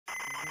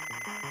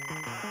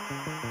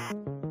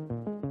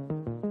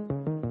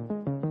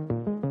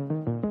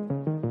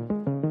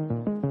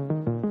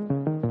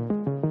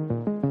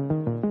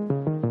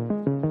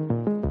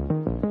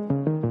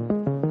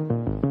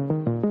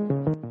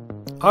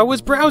I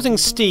was browsing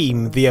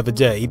Steam the other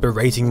day,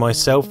 berating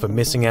myself for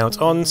missing out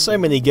on so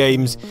many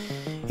games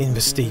in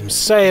the Steam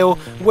sale,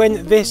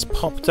 when this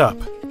popped up.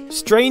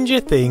 Stranger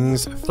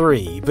Things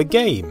 3, the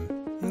game.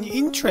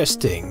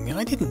 Interesting,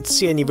 I didn't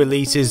see any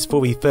releases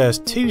for the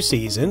first 2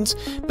 seasons,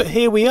 but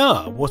here we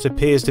are, what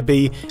appears to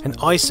be an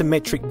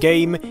isometric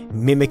game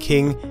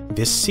mimicking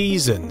this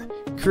season,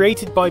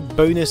 created by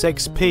Bonus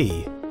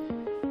XP.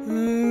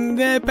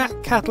 Their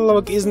back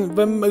catalogue isn't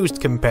the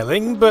most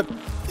compelling, but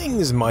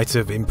things might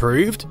have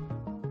improved.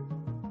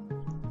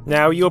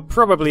 Now, you're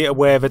probably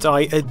aware that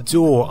I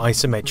adore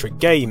isometric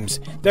games.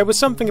 There was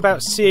something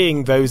about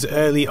seeing those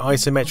early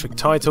isometric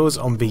titles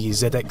on the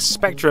ZX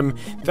Spectrum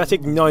that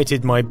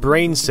ignited my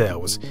brain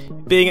cells.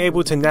 Being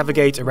able to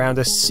navigate around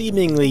a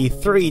seemingly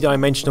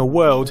 3-dimensional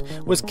world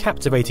was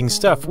captivating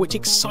stuff which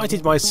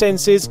excited my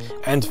senses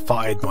and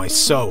fired my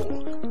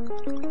soul.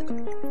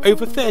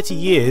 Over 30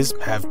 years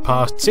have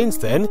passed since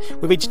then,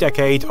 with each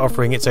decade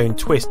offering its own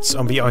twists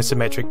on the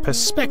isometric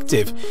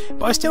perspective,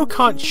 but I still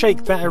can't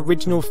shake that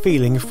original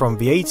feeling from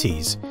the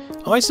 80s.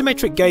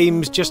 Isometric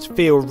games just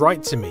feel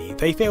right to me,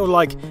 they feel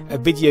like a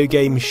video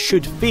game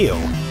should feel.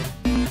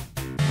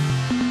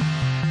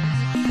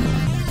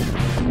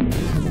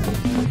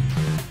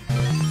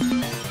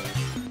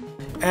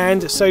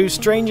 And so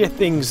Stranger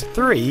Things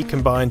 3,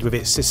 combined with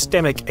its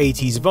systemic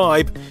 80s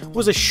vibe,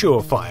 was a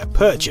surefire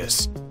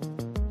purchase.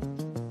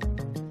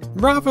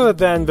 Rather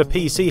than the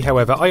PC,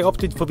 however, I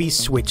opted for the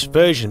Switch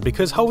version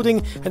because holding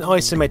an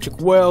isometric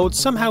world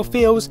somehow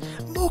feels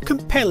more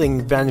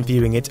compelling than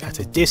viewing it at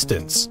a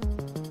distance.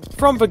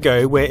 From the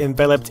go, we're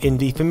enveloped in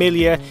the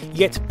familiar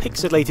yet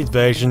pixelated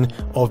version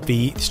of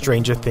the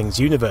Stranger Things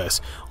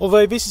universe,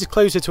 although this is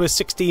closer to a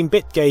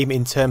 16-bit game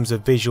in terms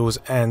of visuals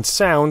and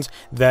sound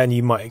than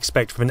you might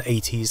expect from an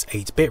 80s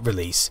 8-bit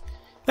release.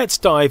 Let's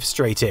dive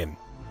straight in.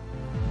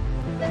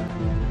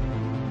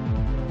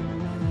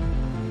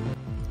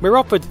 We're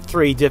offered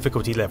 3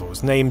 difficulty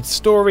levels, named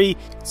Story,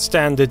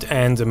 Standard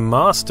and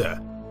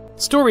Master.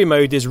 Story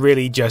mode is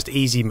really just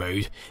easy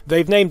mode.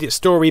 They've named it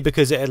Story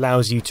because it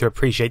allows you to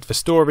appreciate the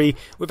story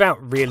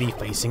without really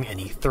facing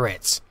any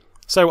threats.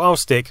 So I'll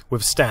stick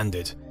with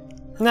Standard.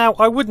 Now,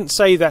 I wouldn't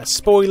say that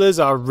spoilers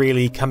are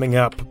really coming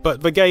up,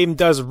 but the game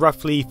does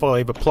roughly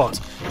follow the plot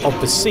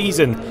of the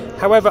season.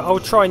 However, I'll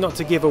try not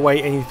to give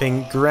away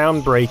anything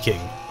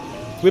groundbreaking.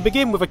 We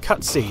begin with a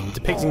cutscene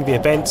depicting the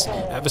events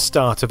at the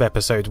start of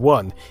episode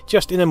 1,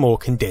 just in a more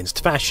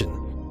condensed fashion.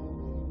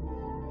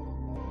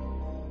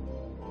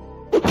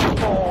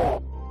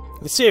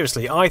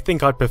 Seriously, I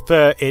think I'd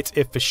prefer it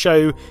if the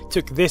show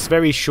took this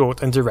very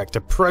short and direct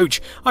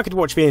approach. I could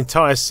watch the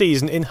entire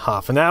season in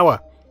half an hour.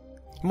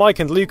 Mike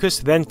and Lucas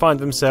then find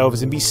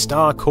themselves in the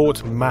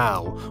Starcourt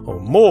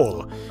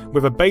Mall,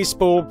 with a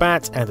baseball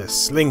bat and a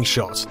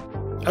slingshot.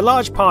 A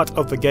large part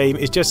of the game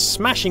is just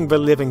smashing the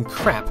living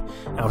crap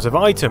out of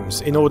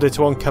items in order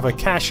to uncover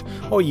cash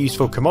or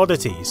useful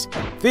commodities.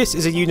 This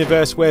is a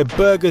universe where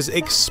burgers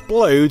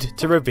explode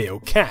to reveal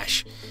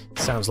cash.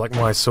 Sounds like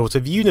my sort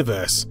of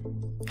universe.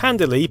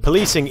 Handily,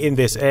 policing in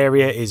this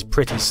area is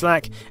pretty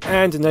slack,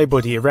 and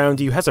nobody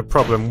around you has a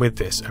problem with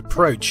this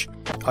approach.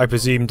 I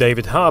presume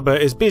David Harbour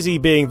is busy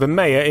being the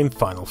mayor in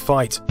Final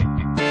Fight.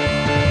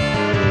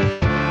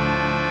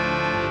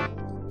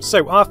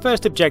 So our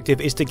first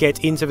objective is to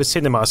get into the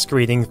cinema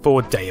screening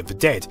for Day of the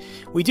Dead.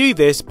 We do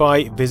this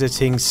by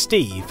visiting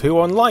Steve,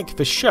 who, unlike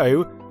the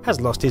show, has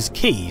lost his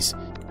keys.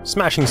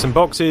 Smashing some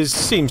boxes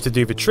seems to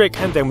do the trick,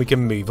 and then we can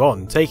move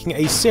on, taking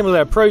a similar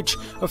approach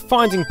of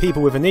finding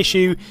people with an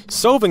issue,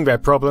 solving their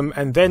problem,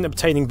 and then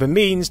obtaining the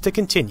means to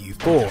continue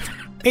forth.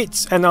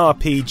 It's an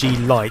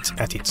RPG light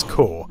at its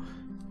core.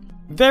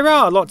 There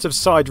are lots of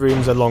side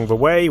rooms along the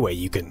way where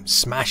you can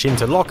smash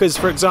into lockers,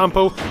 for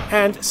example,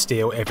 and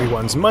steal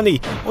everyone's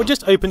money, or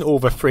just open all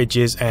the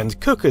fridges and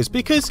cookers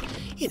because,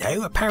 you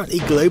know, apparently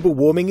global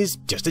warming is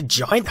just a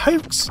giant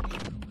hoax.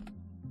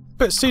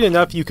 But soon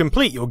enough you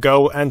complete your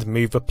goal and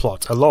move the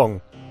plot along.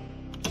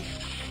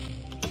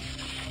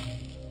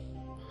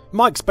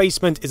 Mike's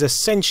basement is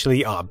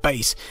essentially our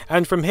base,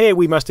 and from here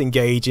we must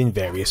engage in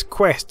various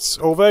quests,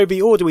 although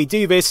the order we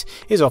do this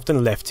is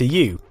often left to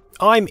you.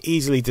 I'm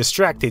easily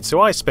distracted,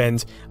 so I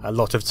spend a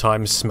lot of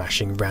time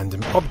smashing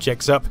random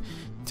objects up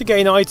to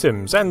gain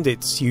items, and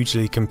it's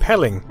hugely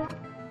compelling.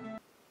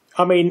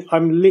 I mean,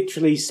 I'm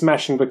literally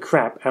smashing the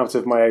crap out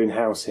of my own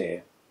house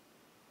here.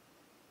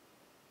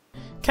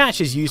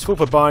 Cash is useful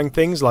for buying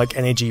things like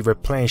energy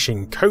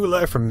replenishing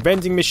cola from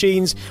vending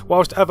machines,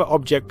 whilst other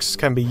objects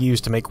can be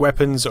used to make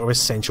weapons or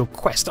essential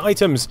quest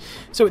items,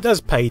 so it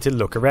does pay to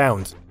look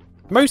around.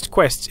 Most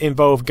quests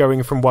involve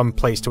going from one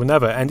place to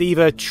another and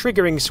either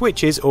triggering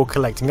switches or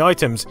collecting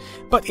items,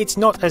 but it's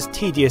not as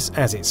tedious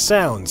as it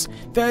sounds.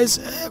 There's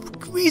a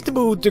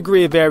reasonable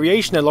degree of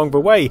variation along the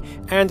way,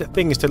 and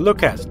things to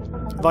look at,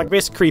 like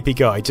this creepy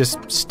guy just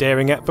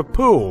staring at the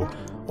pool,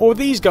 or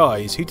these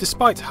guys who,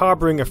 despite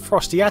harbouring a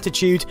frosty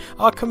attitude,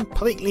 are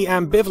completely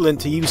ambivalent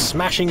to you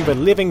smashing the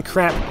living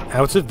crap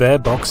out of their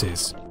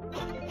boxes.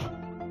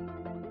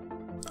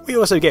 We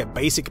also get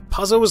basic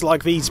puzzles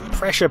like these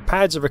pressure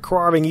pads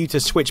requiring you to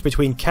switch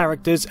between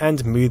characters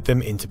and move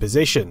them into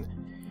position.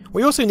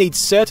 We also need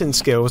certain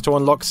skills to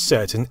unlock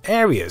certain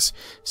areas.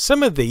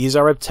 Some of these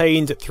are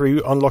obtained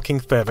through unlocking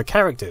further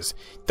characters.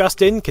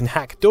 Dustin can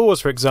hack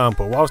doors, for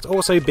example, whilst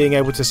also being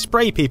able to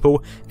spray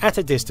people at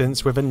a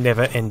distance with a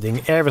never-ending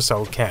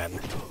aerosol can.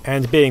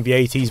 And being the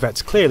 80s,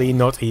 that's clearly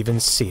not even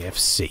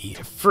CFC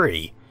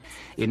free.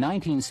 In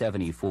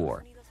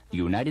 1974, the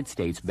United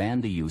States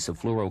banned the use of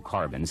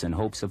fluorocarbons in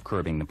hopes of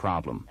curbing the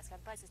problem.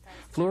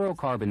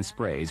 Fluorocarbon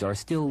sprays are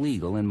still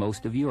legal in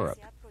most of Europe.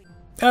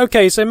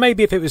 Okay, so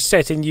maybe if it was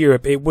set in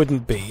Europe it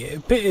wouldn't be. It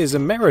appears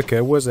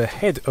America was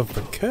ahead of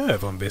the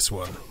curve on this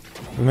one.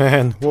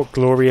 Man, what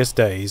glorious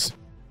days.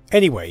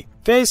 Anyway,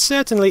 there's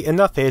certainly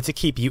enough here to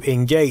keep you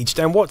engaged,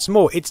 and what's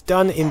more, it's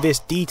done in this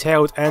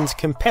detailed and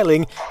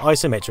compelling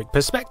isometric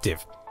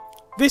perspective.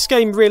 This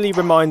game really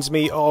reminds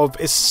me of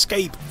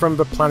Escape from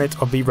the Planet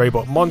of the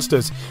Robot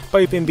Monsters,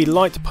 both in the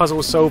light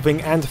puzzle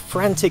solving and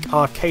frantic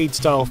arcade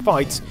style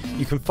fights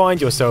you can find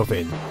yourself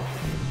in.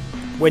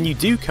 When you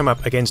do come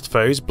up against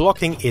foes,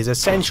 blocking is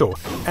essential,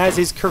 as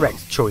is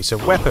correct choice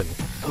of weapon.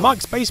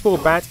 Mike's baseball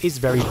bat is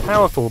very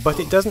powerful, but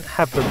it doesn't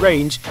have the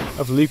range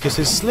of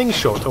Lucas's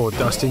slingshot or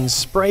Dustin's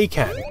spray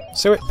can,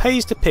 so it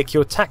pays to pick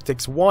your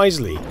tactics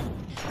wisely.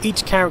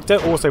 Each character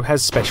also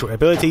has special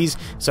abilities,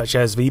 such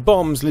as the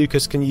bombs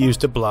Lucas can use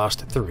to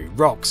blast through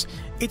rocks.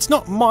 It's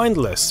not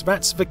mindless,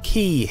 that's the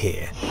key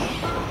here.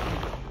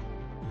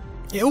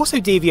 It also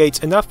deviates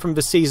enough from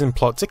the season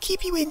plot to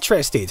keep you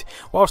interested,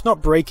 whilst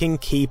not breaking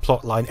key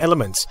plotline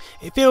elements.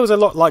 It feels a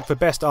lot like the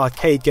best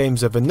arcade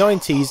games of the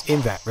 90s in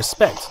that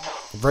respect.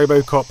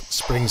 RoboCop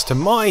springs to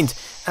mind,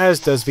 as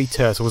does the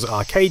Turtles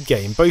arcade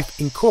game,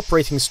 both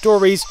incorporating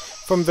stories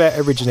from their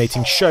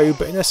originating show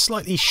but in a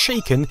slightly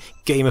shaken,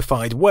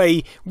 gamified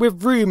way,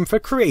 with room for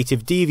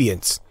creative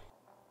deviance.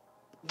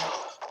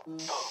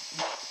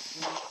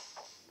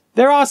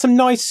 There are some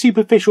nice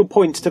superficial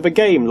points to the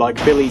game,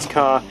 like Billy's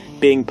car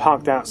being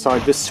parked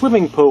outside the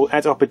swimming pool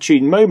at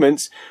opportune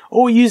moments,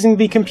 or using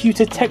the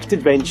computer text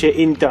adventure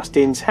in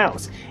Dustin's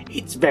house.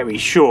 It's very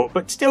short,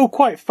 but still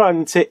quite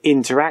fun to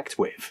interact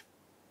with.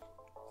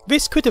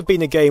 This could have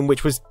been a game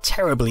which was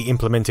terribly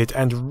implemented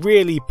and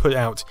really put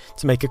out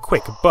to make a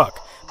quick buck,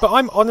 but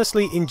I'm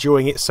honestly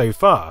enjoying it so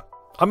far.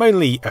 I'm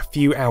only a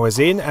few hours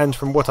in, and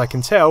from what I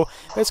can tell,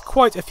 there's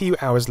quite a few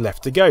hours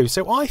left to go,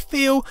 so I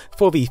feel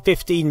for the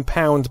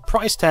 £15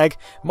 price tag,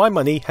 my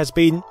money has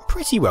been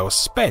pretty well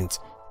spent.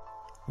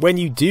 When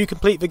you do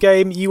complete the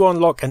game, you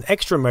unlock an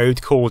extra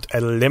mode called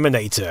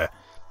Eliminator.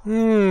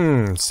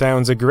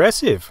 Sounds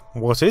aggressive.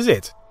 What is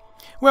it?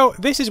 Well,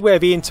 this is where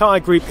the entire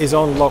group is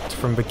unlocked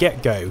from the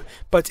get-go,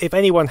 but if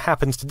anyone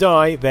happens to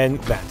die, then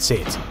that's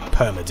it.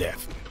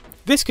 Permadeath.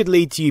 This could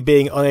lead to you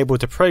being unable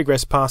to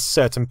progress past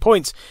certain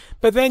points,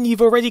 but then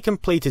you've already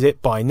completed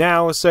it by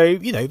now, so,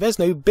 you know, there's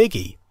no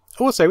biggie.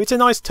 Also, it's a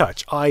nice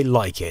touch, I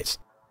like it.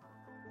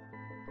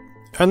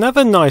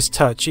 Another nice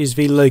touch is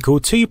the local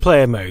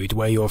 2-player mode,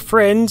 where your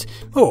friend,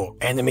 or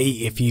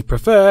enemy if you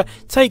prefer,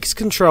 takes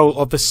control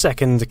of the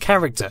second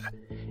character.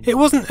 It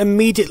wasn't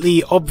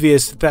immediately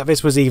obvious that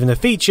this was even a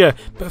feature,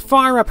 but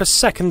fire up a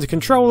second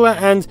controller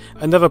and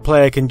another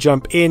player can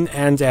jump in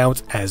and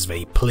out as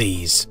they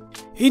please.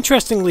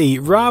 Interestingly,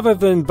 rather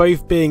than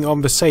both being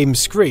on the same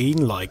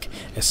screen, like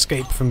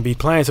Escape from the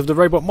Planet of the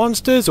Robot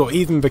Monsters or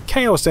even the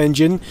Chaos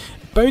Engine,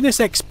 Bonus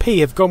XP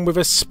have gone with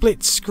a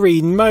split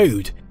screen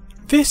mode.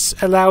 This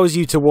allows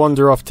you to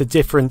wander off to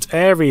different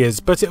areas,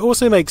 but it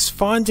also makes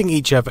finding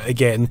each other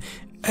again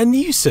a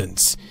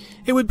nuisance.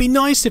 It would be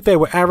nice if there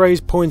were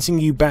arrows pointing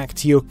you back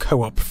to your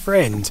co-op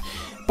friend,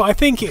 but I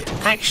think it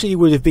actually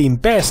would have been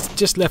best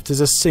just left as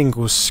a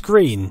single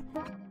screen.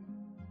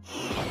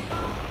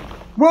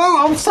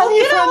 Whoa, I'm standing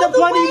in front of the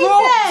bloody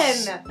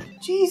rocks! Then.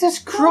 Jesus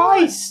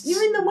Christ!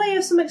 You're in the way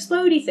of some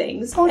explodey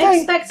things. Okay.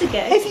 Expect to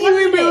get If you were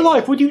in real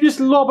life, would you just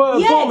lob a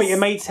bomb at your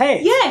mate's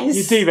head? Yes!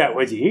 You'd do that,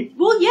 would you?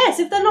 Well, yes,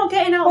 if they're not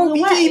getting out of the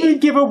You way. didn't even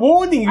give a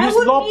warning, you just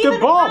lobbed a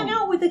bomb! I wouldn't even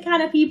hang out with the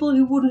kind of people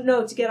who wouldn't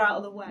know to get out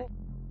of the way.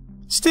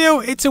 Still,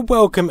 it's a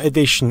welcome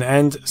addition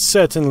and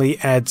certainly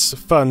adds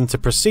fun to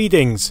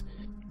proceedings.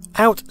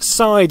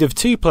 Outside of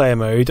 2-player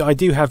mode, I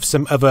do have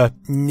some other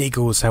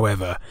niggles,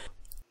 however.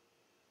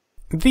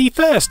 The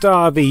first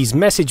are these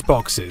message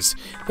boxes.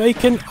 They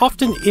can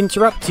often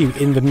interrupt you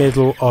in the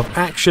middle of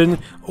action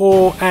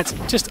or at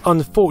just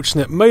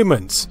unfortunate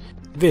moments.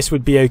 This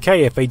would be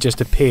okay if they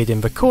just appeared in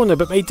the corner,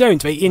 but they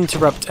don't. They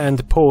interrupt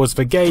and pause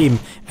the game,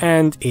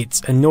 and it's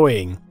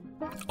annoying.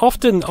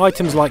 Often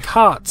items like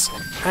hearts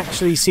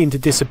actually seem to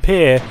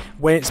disappear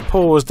when it's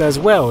paused as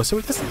well, so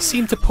it doesn't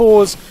seem to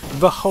pause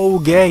the whole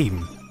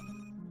game.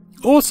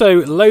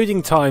 Also,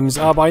 loading times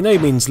are by no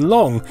means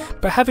long,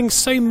 but having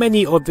so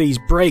many of these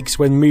breaks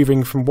when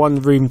moving from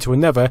one room to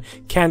another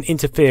can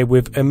interfere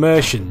with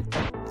immersion.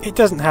 It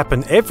doesn't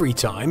happen every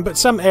time, but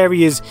some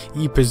areas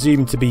you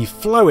presume to be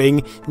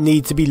flowing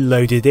need to be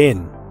loaded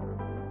in.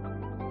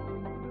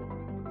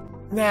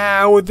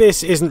 Now,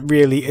 this isn't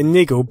really a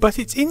niggle, but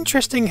it's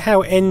interesting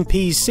how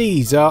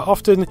NPCs are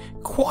often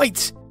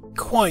quite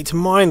quite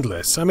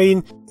mindless. I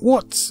mean,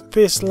 what's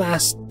this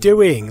lass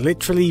doing?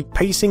 Literally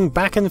pacing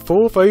back and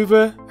forth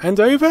over and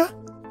over?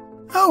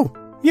 Oh,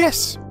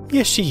 yes,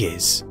 she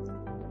is.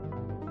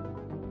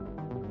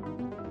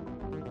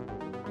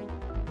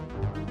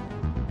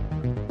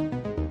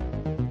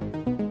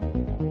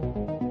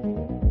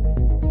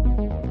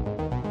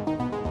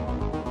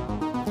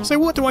 So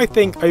what do I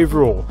think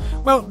overall?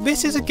 Well,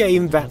 this is a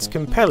game that's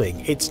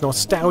compelling, it's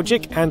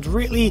nostalgic, and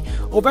really,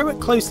 although it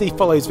closely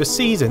follows the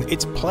season,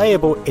 it's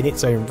playable in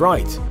its own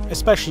right,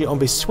 especially on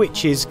the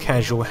Switch's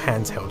casual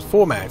handheld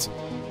format.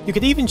 You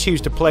could even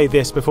choose to play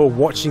this before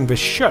watching the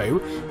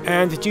show,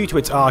 and due to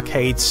its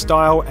arcade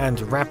style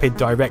and rapid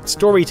direct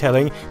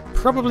storytelling,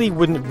 probably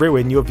wouldn't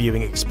ruin your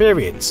viewing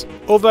experience.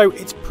 Although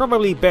it's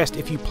probably best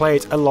if you play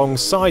it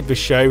alongside the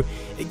show,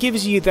 it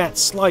gives you that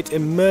slight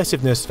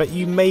immersiveness that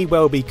you may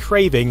well be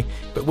craving,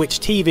 but which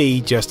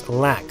TV just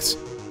lacks.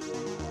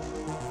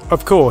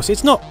 Of course,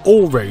 it's not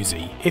all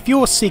rosy. If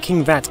you're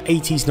seeking that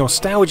 80s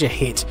nostalgia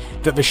hit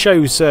that the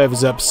show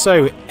serves up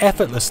so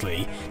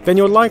effortlessly, then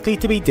you're likely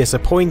to be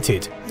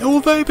disappointed.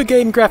 Although the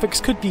game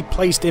graphics could be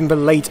placed in the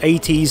late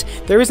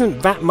 80s, there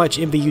isn't that much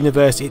in the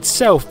universe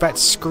itself that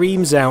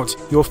screams out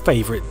your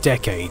favourite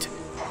decade.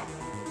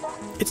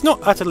 It's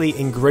not utterly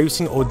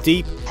engrossing or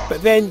deep,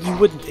 but then you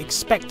wouldn't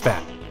expect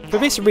that. For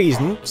this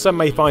reason, some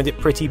may find it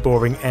pretty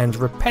boring and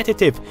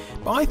repetitive,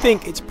 but I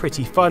think it's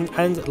pretty fun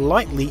and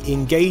lightly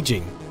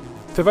engaging.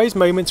 For those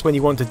moments when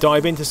you want to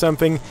dive into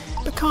something,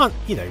 but can't,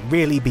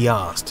 really be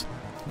asked.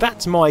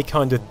 That's my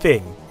kind of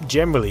thing,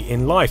 generally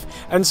in life,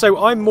 and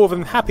so I'm more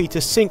than happy to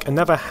sink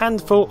another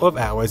handful of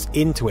hours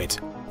into it.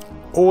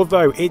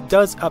 Although it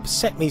does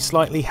upset me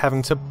slightly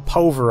having to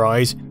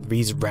pulverise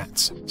these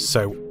rats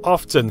so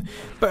often,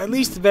 but at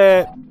least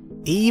they're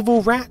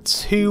evil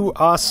rats who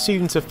are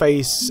soon to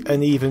face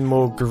an even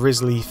more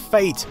grisly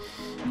fate.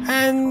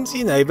 And,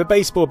 the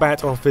baseball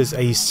bat offers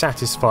a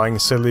satisfying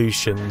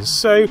solution,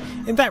 so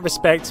in that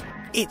respect,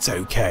 it's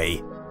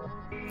okay.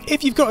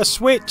 If you've got a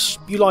Switch,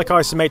 you like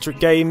isometric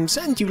games,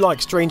 and you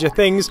like Stranger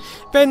Things,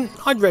 then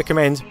I'd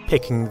recommend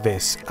picking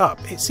this up.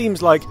 It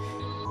seems like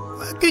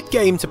a good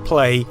game to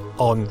play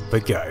on the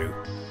go.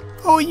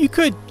 Or you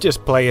could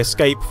just play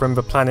Escape from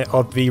the Planet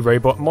of the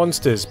Robot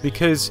Monsters,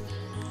 because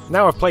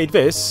now I've played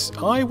this,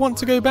 I want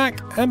to go back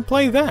and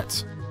play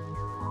that.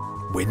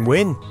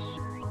 Win-win.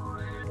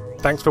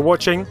 Thanks for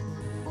watching.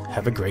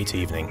 Have a great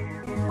evening.